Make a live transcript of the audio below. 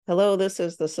Hello, this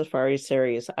is the Safari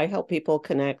series. I help people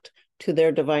connect to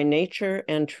their divine nature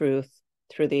and truth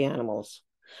through the animals.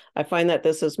 I find that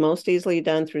this is most easily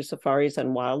done through safaris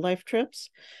and wildlife trips.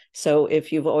 So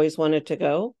if you've always wanted to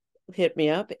go, hit me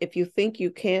up. If you think you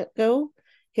can't go,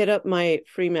 hit up my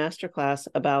free masterclass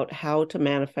about how to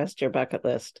manifest your bucket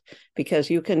list, because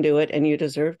you can do it and you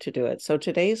deserve to do it. So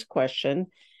today's question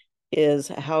is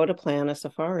how to plan a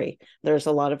safari. There's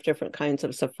a lot of different kinds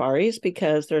of safaris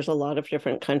because there's a lot of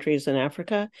different countries in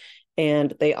Africa,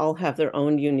 and they all have their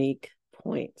own unique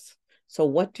points. So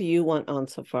what do you want on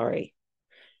safari?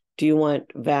 Do you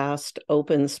want vast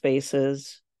open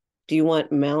spaces? Do you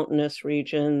want mountainous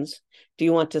regions? Do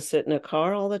you want to sit in a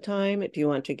car all the time? Do you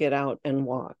want to get out and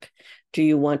walk? Do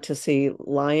you want to see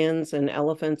lions and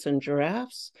elephants and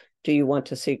giraffes? Do you want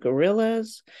to see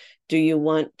gorillas? Do you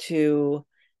want to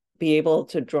be able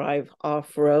to drive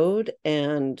off-road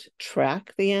and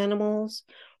track the animals?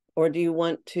 Or do you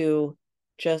want to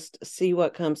just see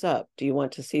what comes up? Do you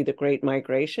want to see the great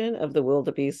migration of the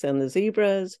wildebeests and the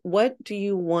zebras? What do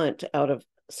you want out of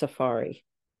safari?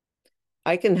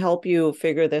 I can help you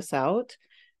figure this out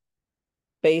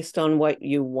based on what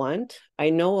you want. I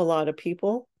know a lot of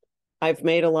people. I've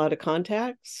made a lot of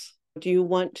contacts. Do you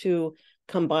want to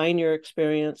combine your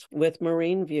experience with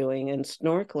marine viewing and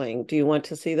snorkeling? Do you want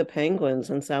to see the penguins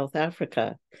in South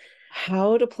Africa?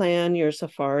 How to plan your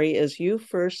safari is you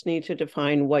first need to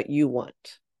define what you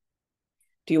want.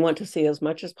 Do you want to see as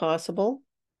much as possible?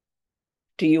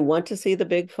 Do you want to see the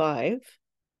big five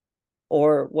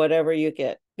or whatever you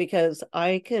get? Because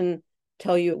I can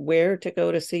tell you where to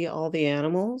go to see all the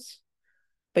animals,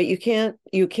 but you can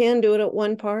do it at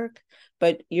one park,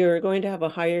 but you're going to have a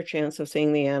higher chance of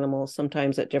seeing the animals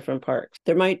sometimes at different parks.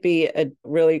 There might be a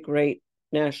really great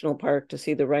national park to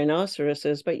see the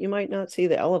rhinoceroses, but you might not see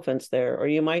the elephants there, or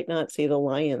you might not see the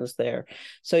lions there.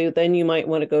 So then you might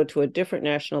want to go to a different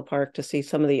national park to see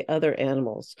some of the other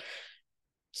animals.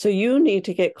 So you need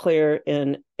to get clear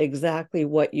in exactly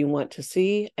what you want to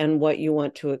see and what you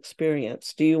want to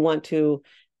experience. Do you want to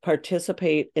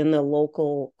participate in the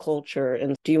local culture?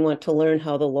 And do you want to learn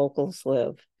how the locals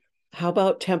live? How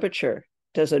about temperature?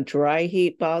 Does a dry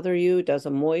heat bother you? Does a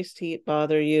moist heat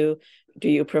bother you? Do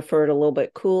you prefer it a little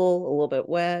bit cool, a little bit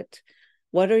wet?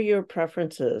 What are your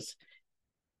preferences?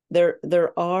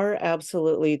 There are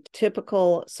absolutely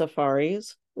typical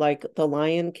safaris, like the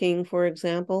Lion King, for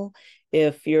example.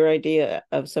 If your idea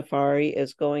of safari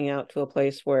is going out to a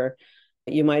place where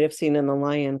you might have seen in the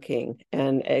Lion King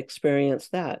and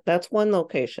experienced that, that's one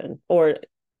location or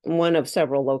one of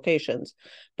several locations,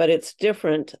 but it's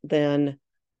different than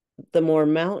the more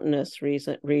mountainous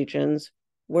regions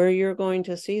where you're going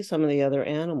to see some of the other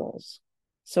animals.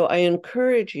 So I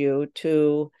encourage you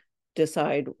to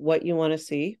decide what you want to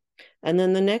see. And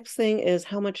then the next thing is,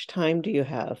 how much time do you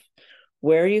have?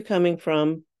 Where are you coming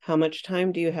from? How much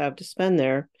time do you have to spend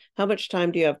there? How much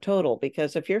time do you have total?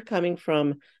 Because if you're coming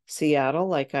from Seattle,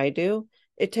 like I do,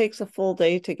 it takes a full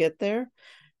day to get there.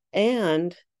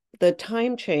 And the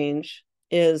time change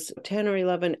is 10 or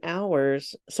 11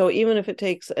 hours. So even if it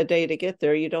takes a day to get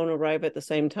there, you don't arrive at the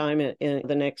same time in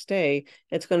the next day.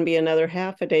 It's going to be another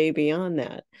half a day beyond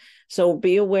that. So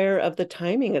be aware of the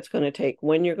timing it's going to take,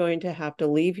 when you're going to have to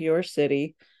leave your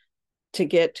city to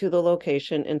get to the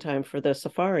location in time for the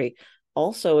safari.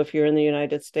 Also, if you're in the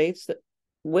United States,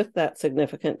 with that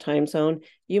significant time zone,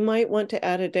 you might want to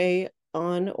add a day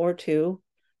on or two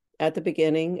at the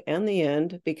beginning and the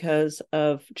end because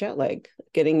of jet lag,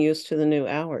 getting used to the new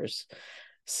hours.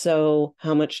 So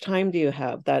how much time do you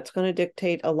have? That's going to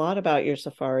dictate a lot about your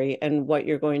safari and what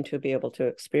you're going to be able to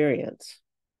experience,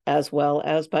 as well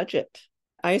as budget.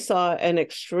 I saw an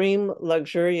extreme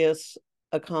luxurious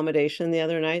accommodation the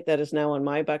other night that is now on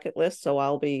my bucket list, so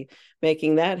I'll be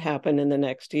making that happen in the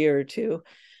next year or two.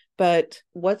 But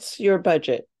what's your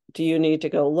budget? Do you need to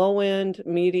go low end,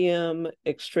 medium,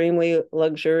 extremely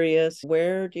luxurious?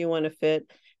 Where do you want to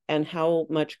fit? And how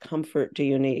much comfort do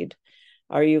you need?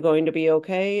 Are you going to be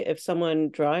okay if someone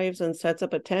drives and sets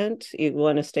up a tent? You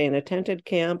want to stay in a tented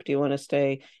camp? Do you want to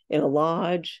stay in a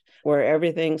lodge where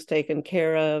everything's taken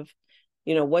care of?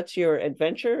 You know, what's your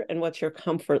adventure and what's your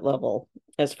comfort level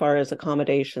as far as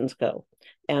accommodations go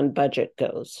and budget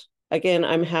goes? Again,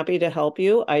 I'm happy to help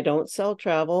you. I don't sell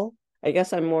travel. I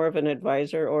guess I'm more of an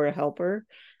advisor or a helper.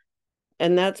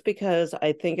 And that's because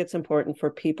I think it's important for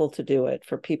people to do it,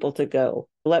 for people to go.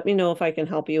 Let me know if I can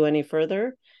help you any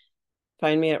further.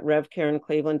 Find me at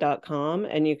revkarencleveland.com,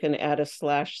 and you can add a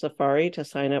 /safari to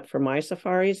sign up for my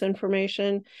safaris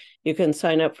information. You can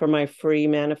sign up for my free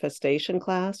manifestation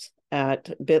class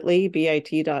at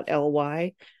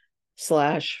bit.ly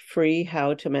 /free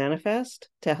how to manifest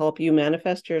to help you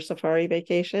manifest your safari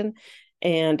vacation.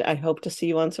 And I hope to see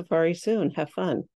you on safari soon. Have fun.